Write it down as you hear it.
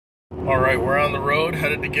Alright, we're on the road,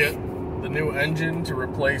 headed to get the new engine to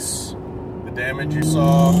replace the damage you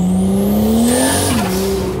saw with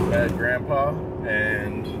Bad Grandpa,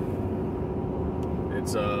 and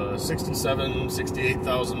it's a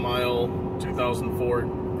 68,000 mile 2004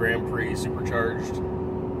 Grand Prix supercharged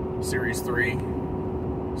Series 3.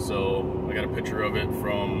 So I got a picture of it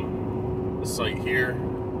from the site here,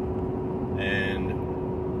 and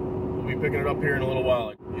we'll be picking it up here in a little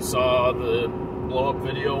while. You saw the blow-up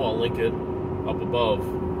video, I'll link it up above.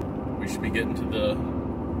 We should be getting to the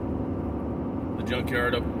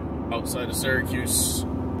junkyard up outside of Syracuse,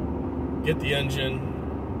 get the engine,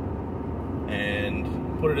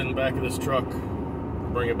 and put it in the back of this truck,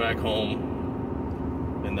 bring it back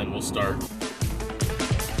home, and then we'll start.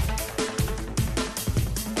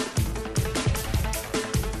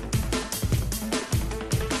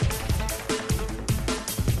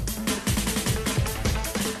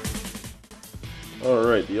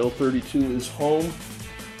 Alright, the L32 is home.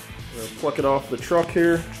 I'm going to pluck it off the truck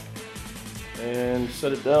here and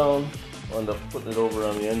set it down. I'll end up putting it over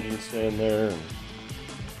on the engine stand there and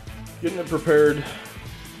getting it prepared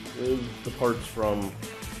with the parts from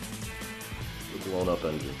the blown up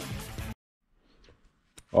engine.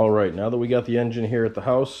 Alright, now that we got the engine here at the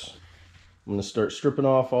house, I'm going to start stripping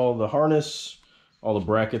off all the harness, all the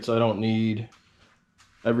brackets I don't need,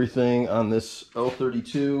 everything on this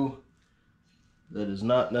L32 that is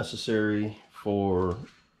not necessary for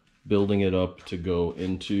building it up to go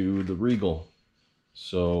into the Regal.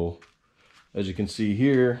 So as you can see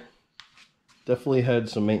here, definitely had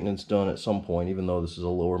some maintenance done at some point, even though this is a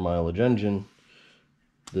lower mileage engine.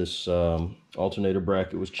 This alternator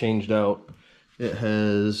bracket was changed out. It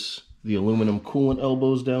has the aluminum coolant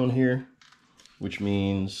elbows down here, which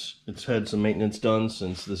means it's had some maintenance done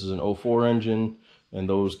since this is an 04 engine, and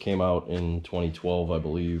those came out in 2012, I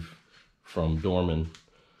believe, from Dorman.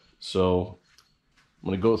 So I'm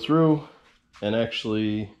going to go through and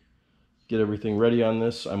actually get everything ready on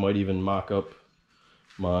this. I might even mock up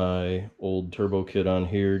my old turbo kit on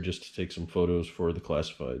here just to take some photos for the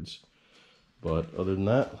classifieds. But other than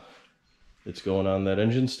that, it's going on that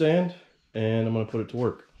engine stand and I'm going to put it to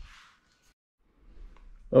work.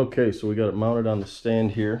 Okay, so we got it mounted on the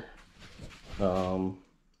stand here.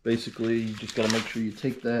 Basically, you just got to make sure you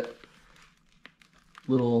take that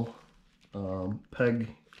little peg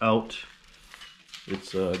out.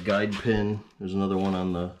 It's a guide pin. There's another one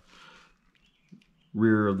on the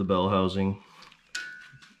rear of the bell housing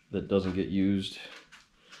that doesn't get used,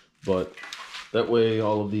 but that way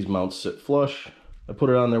all of these mounts sit flush. I put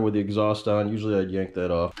it on there with the exhaust on. Usually I'd yank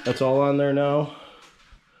that off. That's all on there now,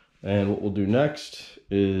 and what we'll do next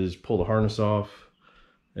is pull the harness off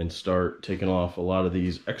and start taking off a lot of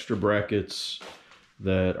these extra brackets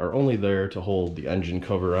that are only there to hold the engine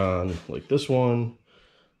cover on, like this one,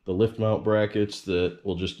 the lift mount brackets that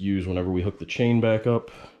we'll just use whenever we hook the chain back up,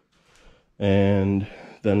 and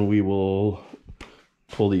then we will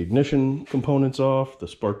pull the ignition components off, the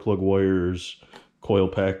spark plug wires, coil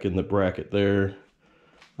pack in the bracket there,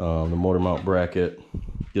 the motor mount bracket,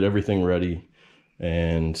 get everything ready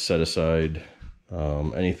and set aside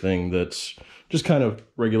anything that's just kind of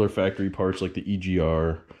regular factory parts like the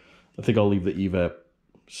EGR. I think I'll leave the evap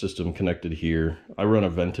system connected here. I run a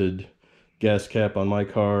vented gas cap on my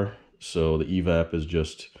car, so the evap is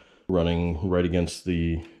just running right against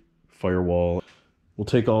the firewall. We'll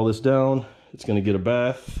take all this down. It's going to get a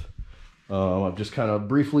bath. I've just kind of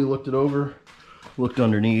briefly looked it over, looked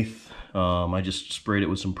underneath. I just sprayed it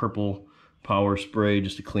with some purple power spray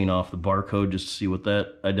just to clean off the barcode, just to see what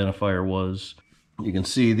that identifier was. You can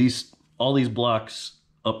see all these blocks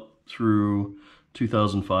up through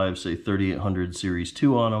 2005 say 3800 Series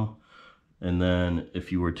 2 on them, and then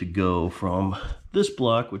if you were to go from this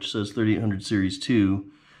block, which says 3800 Series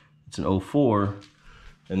 2, it's an 04,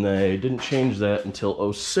 and they didn't change that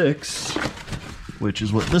until 06, which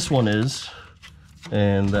is what this one is,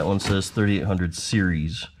 and that one says 3800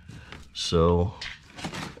 Series. So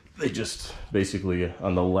they just basically,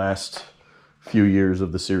 on the last few years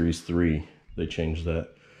of the Series 3, they changed that,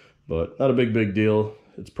 but not a big deal.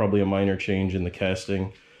 It's probably a minor change in the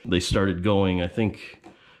casting. They started going, I think,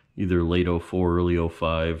 either late 04, early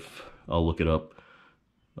 05. I'll look it up.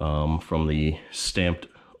 From the stamped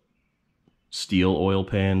steel oil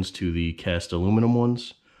pans to the cast aluminum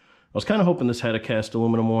ones. I was kind of hoping this had a cast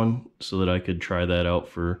aluminum one so that I could try that out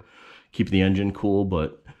for keep the engine cool,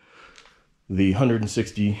 but the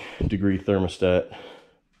 160-degree thermostat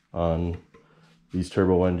on these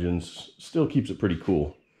turbo engines still keeps it pretty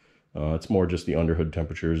cool. It's more just the underhood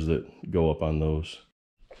temperatures that go up on those.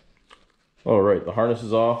 All right, the harness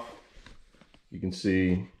is off. You can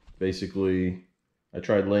see basically I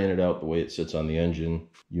tried laying it out the way it sits on the engine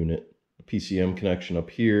unit. A PCM connection up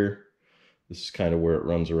here. This is kind of where it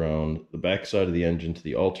runs around the back side of the engine to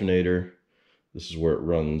the alternator. This is where it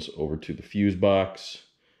runs over to the fuse box.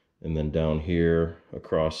 And then down here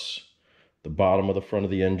across the bottom of the front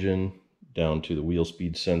of the engine, down to the wheel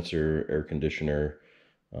speed sensor, air conditioner,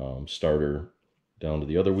 starter, down to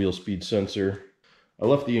the other wheel speed sensor. I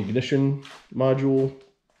left the ignition module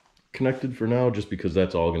connected for now, just because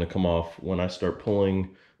that's all going to come off when I start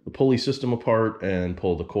pulling the pulley system apart and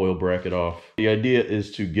pull the coil bracket off. The idea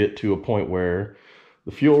is to get to a point where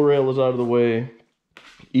the fuel rail is out of the way,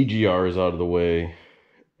 EGR is out of the way,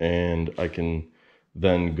 and I can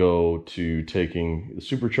then go to taking the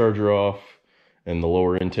supercharger off and the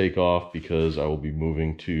lower intake off, because I will be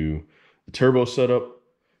moving to the turbo setup,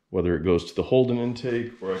 whether it goes to the Holden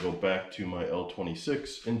intake or I go back to my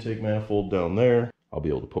L26 intake manifold down there. I'll be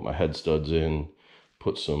able to put my head studs in,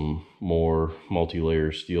 put some more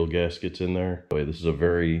multi-layer steel gaskets in there. Anyway, this is a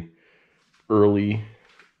very early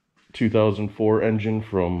 2004 engine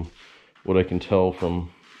from what I can tell from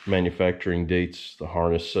manufacturing dates. The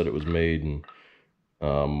harness said it was made in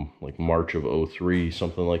like March of 03,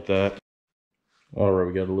 something like that. All right,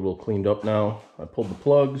 we got a little cleaned up now. I pulled the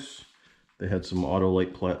plugs. They had some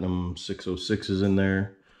Autolite Platinum 606s in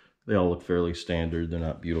there. They all look fairly standard. They're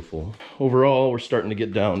not beautiful. Overall, we're starting to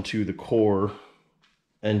get down to the core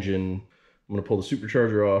engine. I'm going to pull the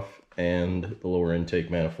supercharger off and the lower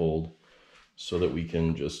intake manifold so that we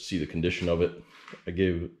can just see the condition of it. I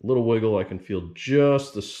gave a little wiggle. I can feel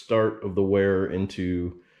just the start of the wear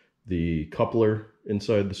into the coupler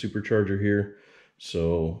inside the supercharger here.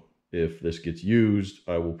 So if this gets used,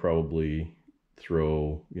 I will probably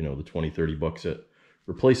throw, you know, the 20-30 bucks at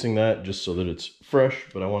replacing that, just so that it's fresh,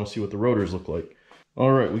 but I want to see what the rotors look like.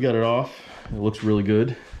 All right, we got it off. It looks really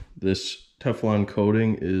good. This Teflon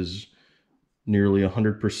coating is nearly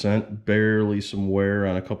 100%, barely some wear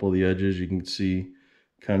on a couple of the edges. You can see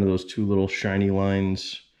kind of those two little shiny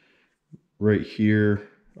lines right here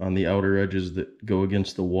on the outer edges that go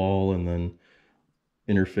against the wall and then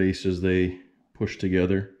interface as they push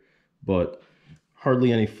together, but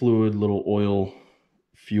hardly any fluid, little oil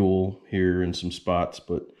fuel here in some spots,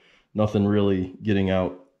 but nothing really getting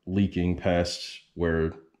out, leaking past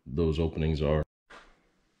where those openings are.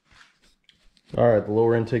 All right, the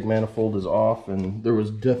lower intake manifold is off, and there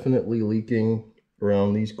was definitely leaking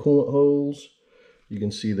around these coolant holes. You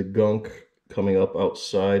can see the gunk coming up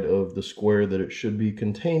outside of the square that it should be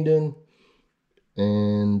contained in,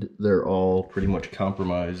 and they're all pretty much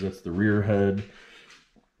compromised. That's the rear head,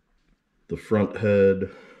 the front head,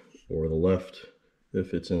 or the left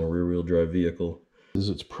if it's in a rear-wheel drive vehicle.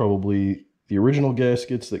 It's probably the original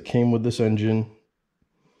gaskets that came with this engine.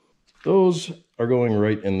 Those are going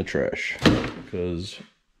right in the trash because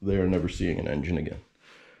they are never seeing an engine again.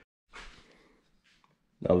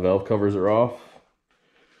 Now the valve covers are off.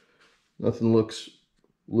 Nothing looks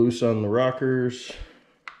loose on the rockers.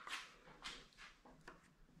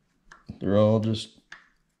 They're all just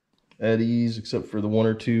at ease, except for the one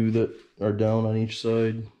or two that are down on each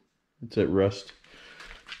side. It's at rest.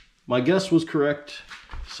 My guess was correct.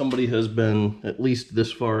 Somebody has been at least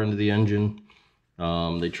this far into the engine.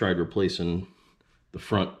 They tried replacing the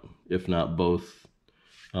front, if not both.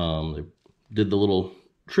 They did the little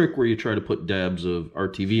trick where you try to put dabs of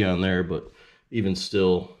RTV on there, but even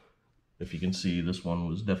still, if you can see, this one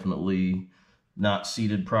was definitely not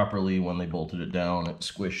seated properly when they bolted it down. It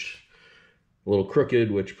squished a little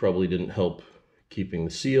crooked, which probably didn't help keeping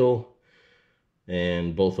the seal.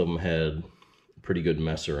 And both of them had a pretty good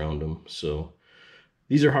mess around them. So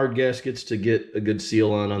these are hard gaskets to get a good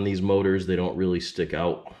seal on these motors. They don't really stick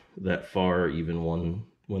out that far, even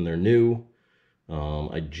when they're new.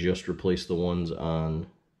 I just replaced the ones on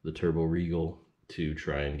the Turbo Regal to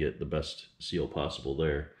try and get the best seal possible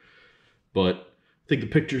there. But I think the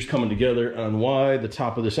picture's coming together on why the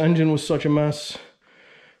top of this engine was such a mess.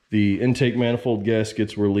 The intake manifold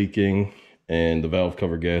gaskets were leaking and the valve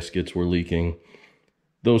cover gaskets were leaking.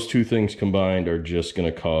 Those two things combined are just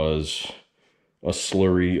going to cause a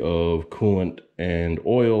slurry of coolant and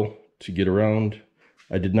oil to get around.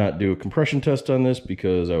 I did not do a compression test on this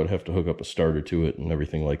because I would have to hook up a starter to it and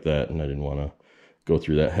everything like that, and I didn't want to go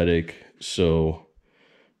through that headache. So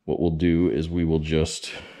what we'll do is we will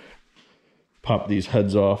just pop these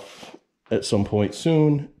heads off at some point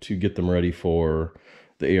soon to get them ready for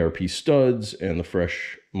the ARP studs and the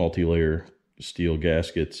fresh multi-layer steel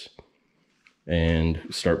gaskets, and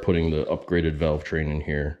start putting the upgraded valve train in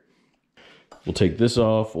here. We'll take this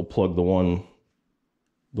off. We'll plug the one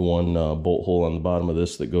bolt hole on the bottom of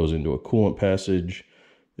this that goes into a coolant passage.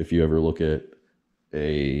 If you ever look at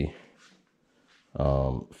a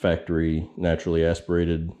factory naturally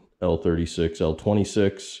aspirated L36,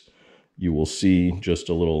 L26. You will see just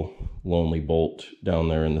a little lonely bolt down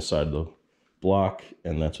there in the side of the block,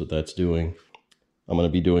 and that's what that's doing. I'm going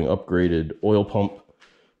to be doing upgraded oil pump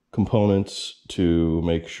components to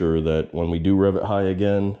make sure that when we do rev it high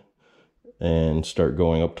again and start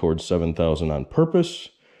going up towards 7,000 on purpose,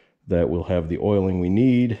 that we'll have the oiling we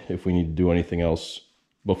need if we need to do anything else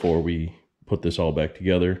before we put this all back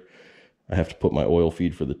together. I have to put my oil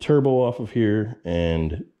feed for the turbo off of here,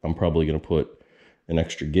 and I'm probably going to put an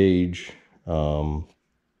extra gauge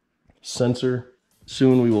sensor.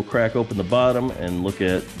 Soon we will crack open the bottom and look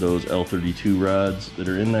at those L32 rods that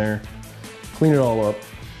are in there, clean it all up,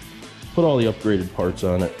 put all the upgraded parts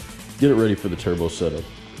on it, get it ready for the turbo setup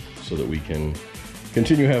so that we can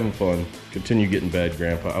continue having fun, continue getting Bad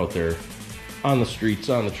Grandpa out there on the streets,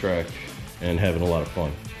 on the track, and having a lot of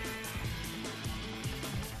fun.